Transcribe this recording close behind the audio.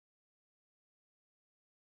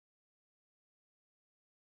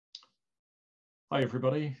Hi,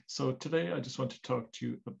 everybody. So today I just want to talk to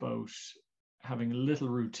you about having a little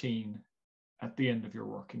routine at the end of your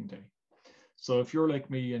working day. So if you're like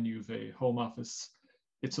me and you've a home office,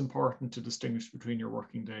 it's important to distinguish between your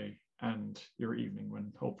working day and your evening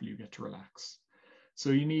when hopefully you get to relax. So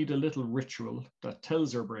you need a little ritual that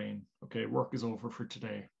tells your brain, okay, work is over for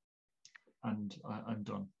today and I'm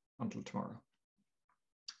done until tomorrow.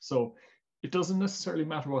 So it doesn't necessarily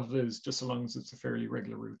matter what it is, just so long as it's a fairly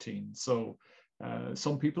regular routine. So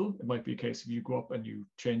some people, it might be a case of you go up and you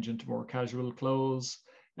change into more casual clothes.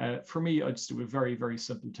 For me, I just do a very, very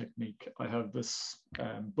simple technique. I have this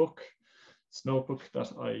this notebook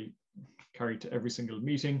that I carry to every single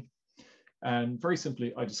meeting. And very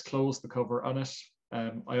simply, I just close the cover on it.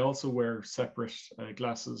 I also wear separate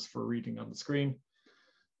glasses for reading on the screen.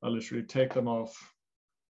 I literally take them off,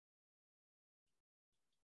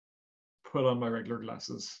 put on my regular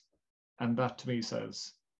glasses, and that to me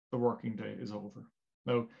says the working day is over.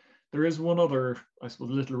 Now, there is one other, I suppose,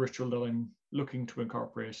 little ritual that I'm looking to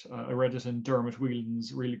incorporate. I read it in Dermot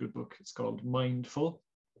Whelan's really good book. It's called Mindful.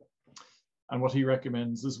 And what he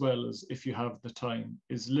recommends as well is if you have the time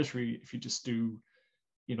is literally if you just do,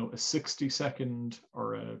 a 60-second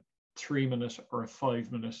or a 3-minute or a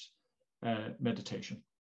 5-minute meditation.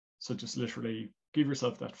 So just literally give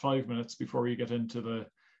yourself that 5 minutes before you get into the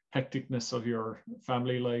hecticness of your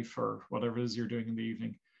family life or whatever it is you're doing in the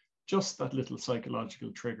evening. Just that little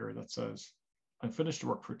psychological trigger that says, I'm finished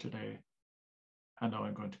work for today and now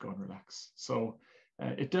I'm going to go and relax. So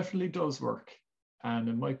it definitely does work, and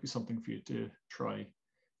it might be something for you to try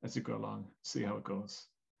as you go along, see how it goes.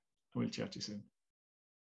 And we'll chat to you soon.